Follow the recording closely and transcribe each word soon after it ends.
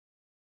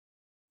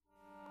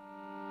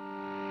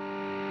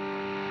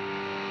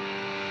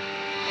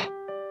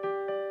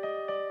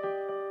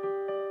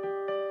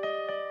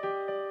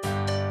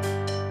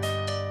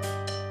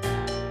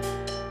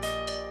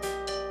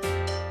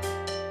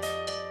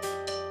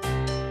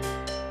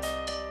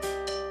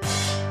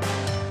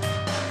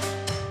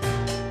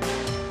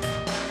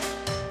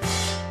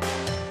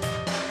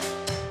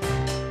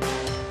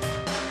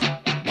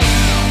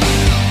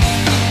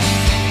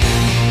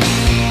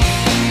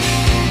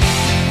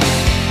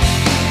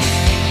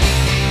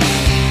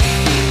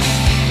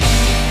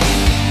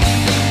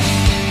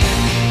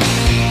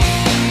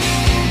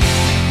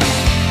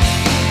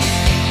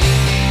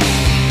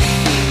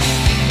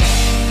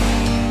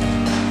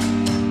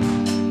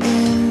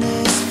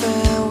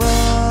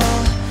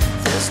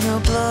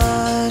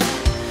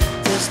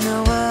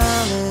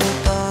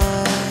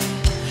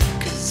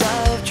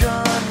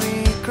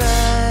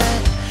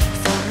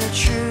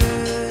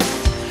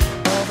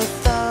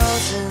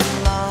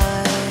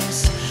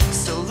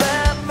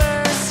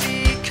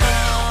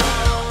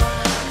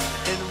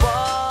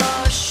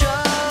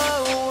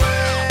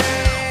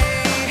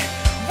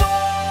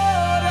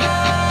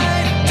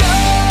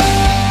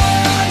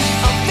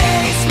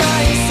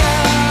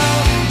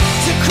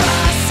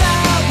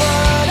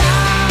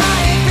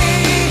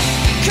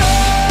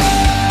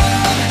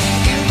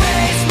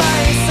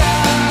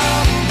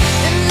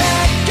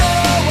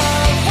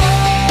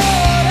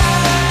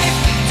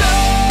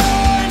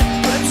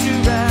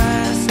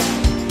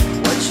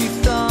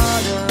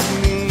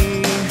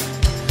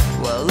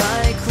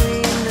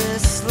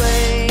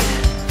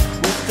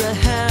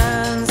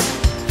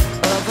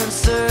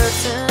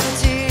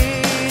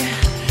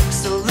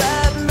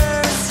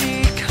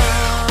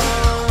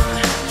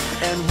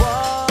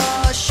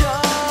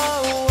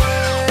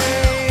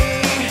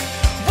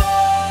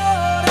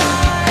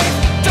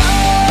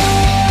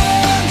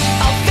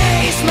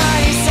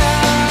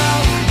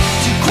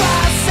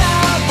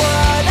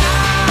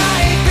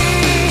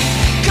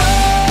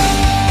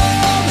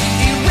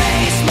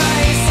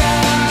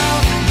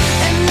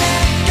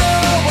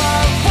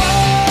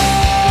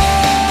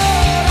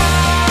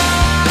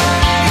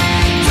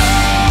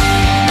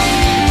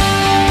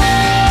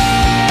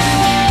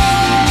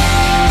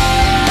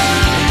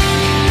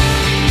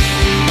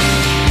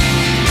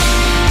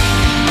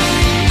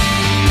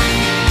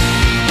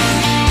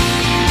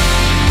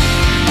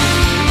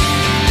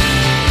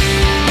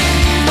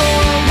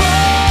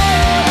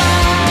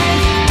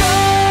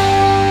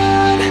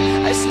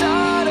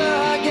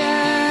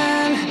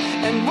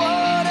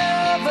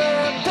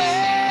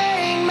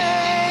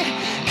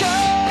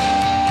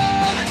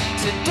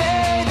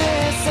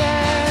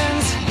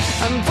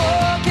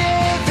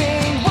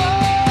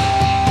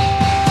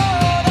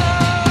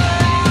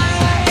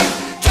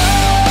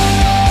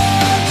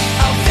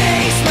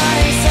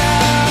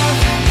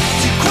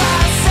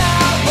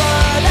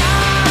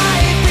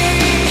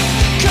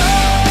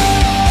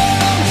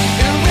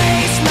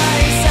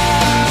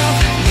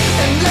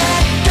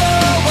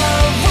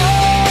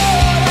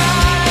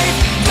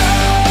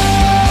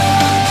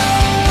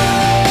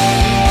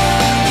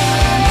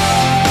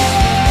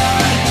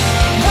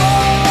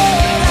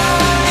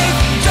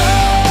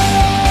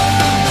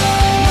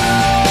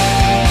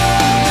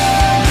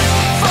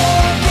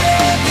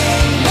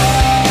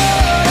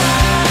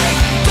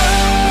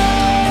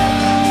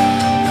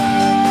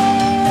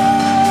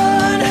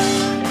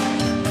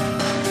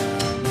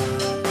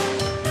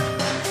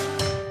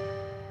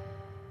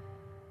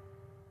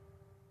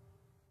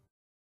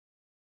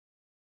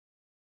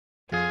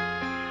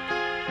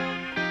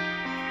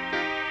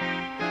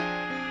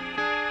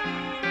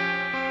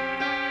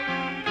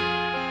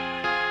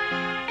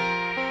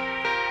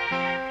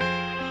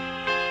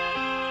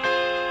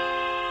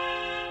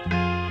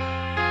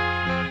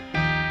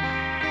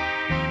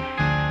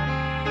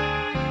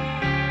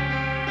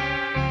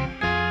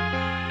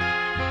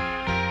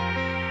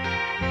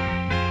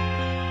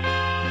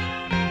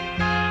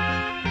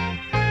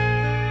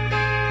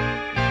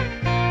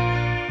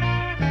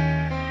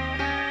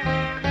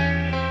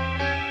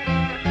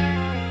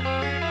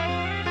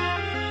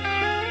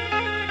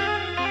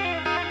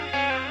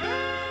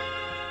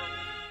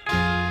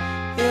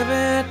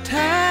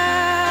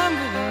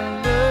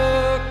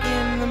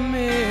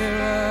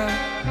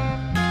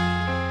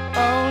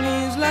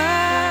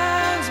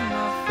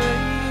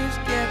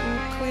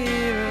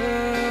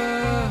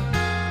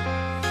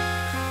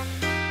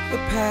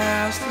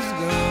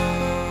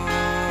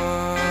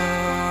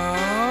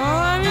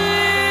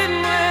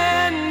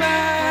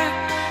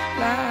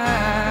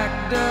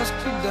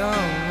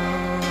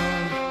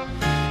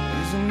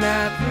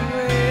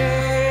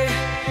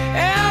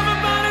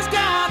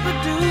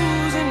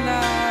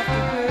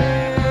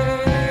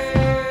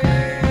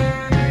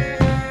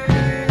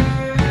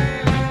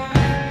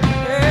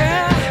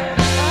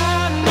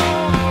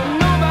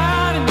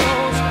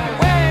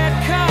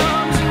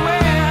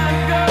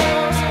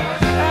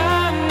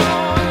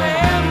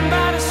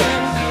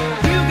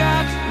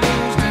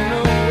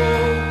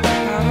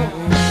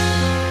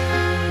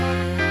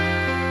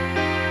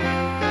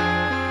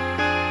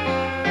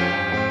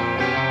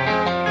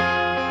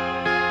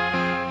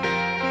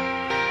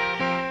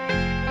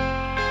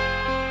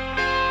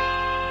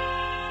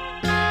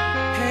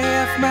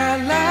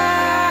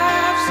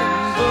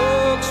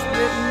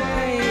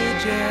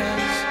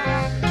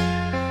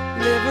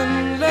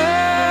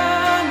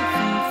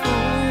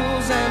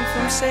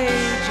sages.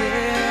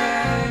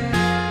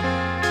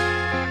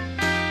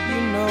 You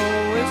know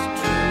it's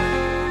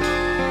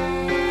true.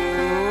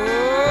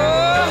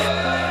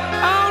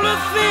 All the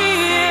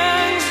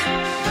things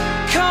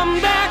come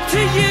back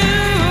to you.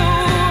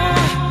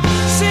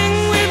 Sing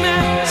with me,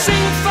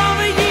 sing for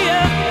the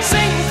year,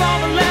 sing for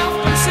the laugh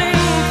and sing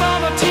for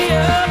the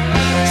tear.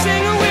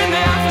 Sing with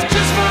me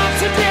just for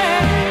today.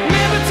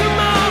 Maybe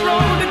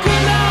tomorrow the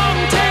good Lord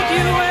will take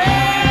you away.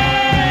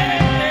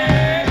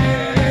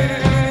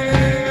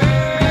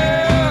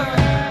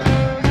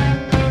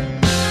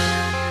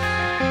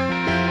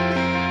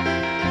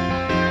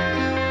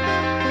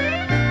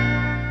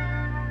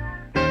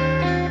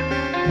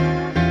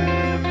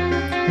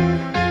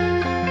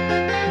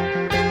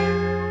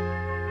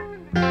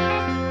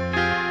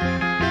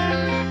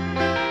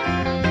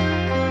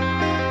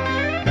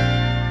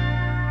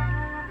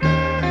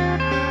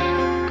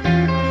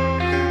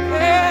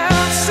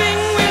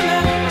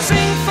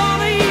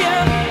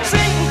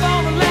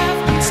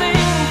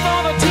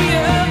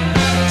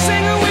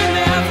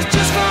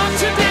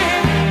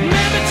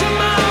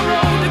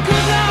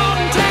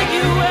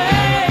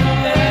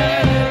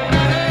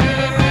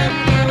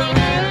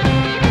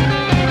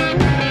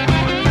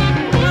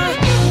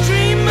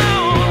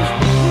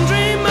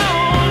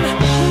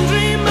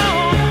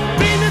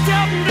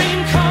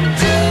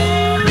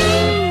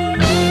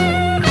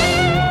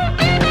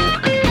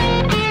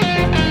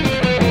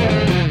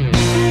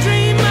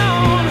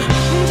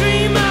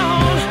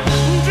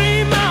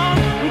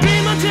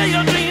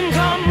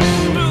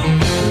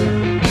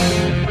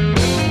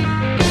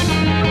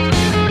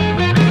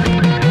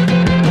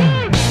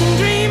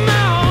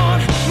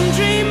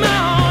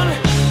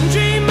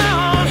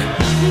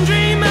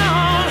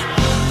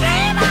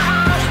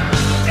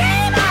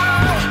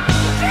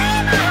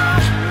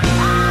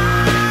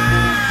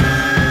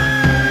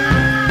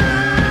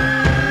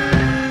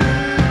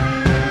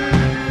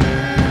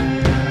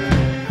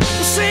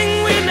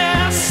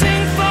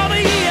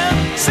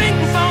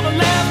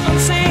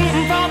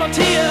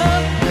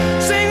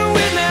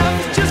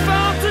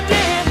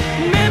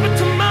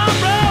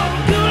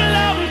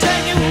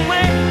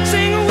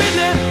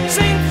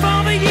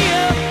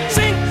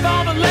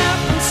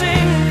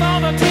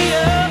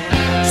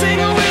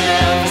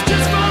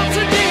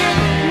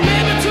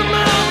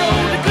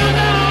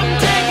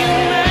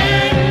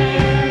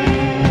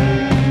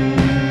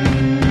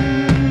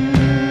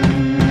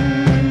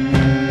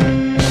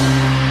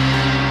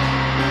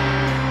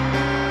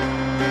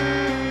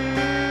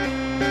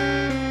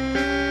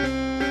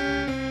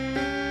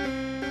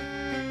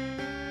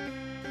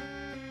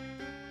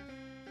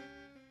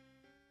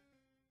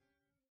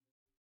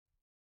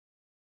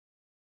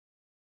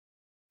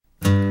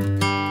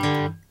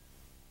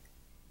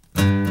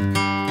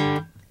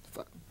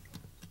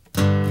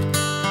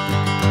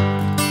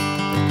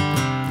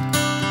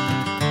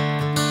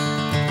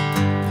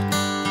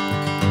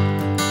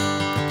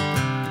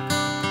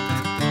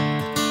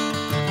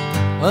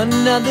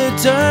 Another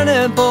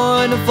turning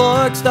point, a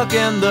fork stuck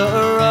in the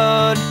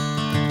road.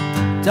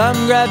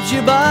 Time grabs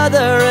you by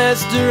the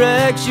wrist,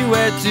 directs you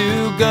where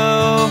to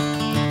go.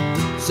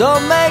 So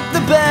make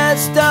the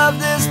best of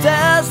this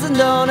test and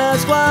don't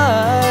ask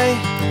why.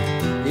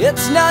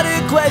 It's not a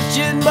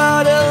question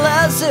but a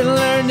lesson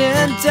learned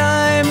in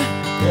time.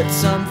 It's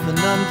something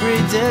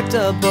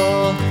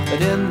unpredictable,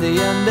 but in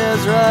the end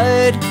is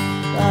right.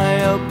 I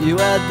hope you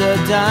had the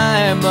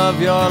time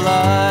of your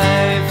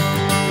life.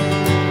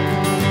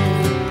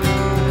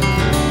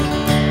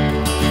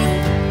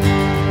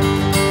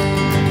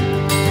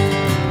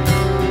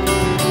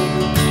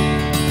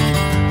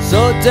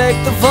 So take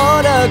the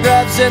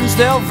photographs and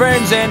still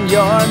frames in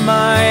your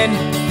mind,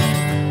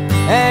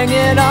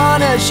 hanging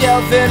on a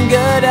shelf in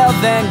good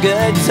health and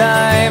good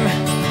time.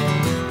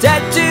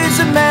 Tattoos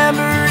and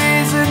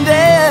memories and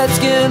dead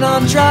skin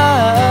on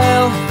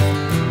trial.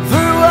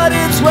 For what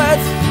it's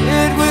worth,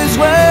 it was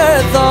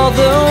worth all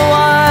the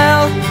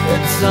while.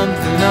 It's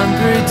something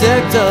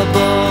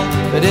unpredictable,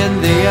 but in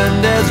the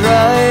end is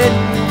right.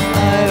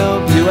 I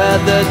hope you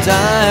had the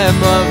time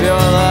of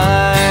your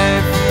life.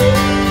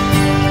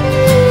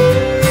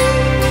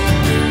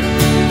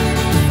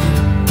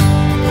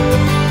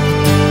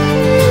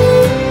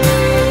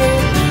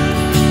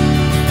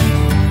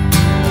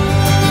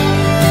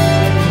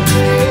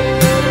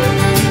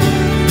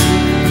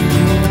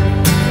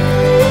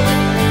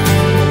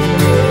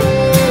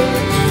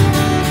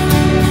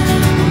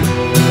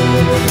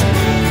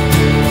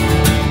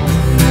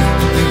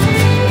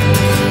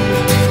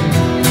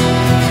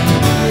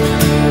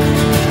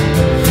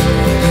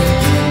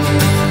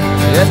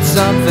 It's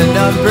something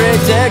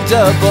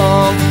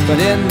unpredictable, but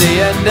in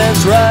the end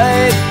it's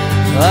right.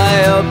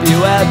 I hope you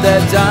had the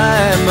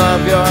time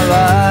of your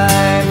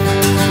life.